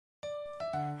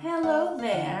Hello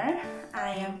there, I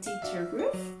am teacher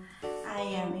Ruth. I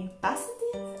am a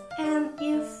positive and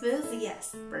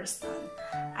enthusiastic person.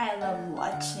 I love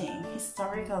watching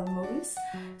historical movies,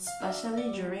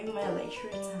 especially during my leisure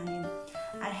time.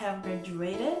 I have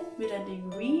graduated with a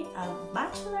degree of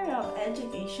Bachelor of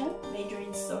Education, major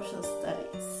in Social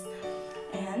Studies.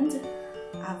 And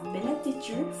I've been a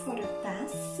teacher for the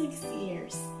past 6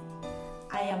 years.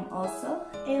 I am also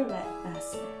a lead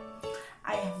pastor.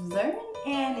 I have learned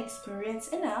and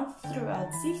experienced enough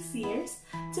throughout 6 years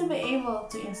to be able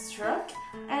to instruct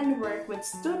and work with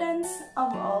students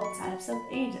of all types of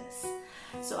ages.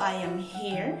 So I am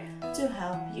here to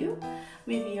help you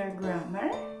with your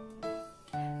grammar,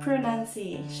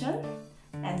 pronunciation,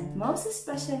 and most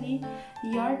especially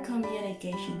your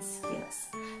communication skills.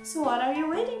 So what are you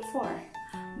waiting for?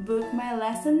 Book my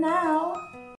lesson now!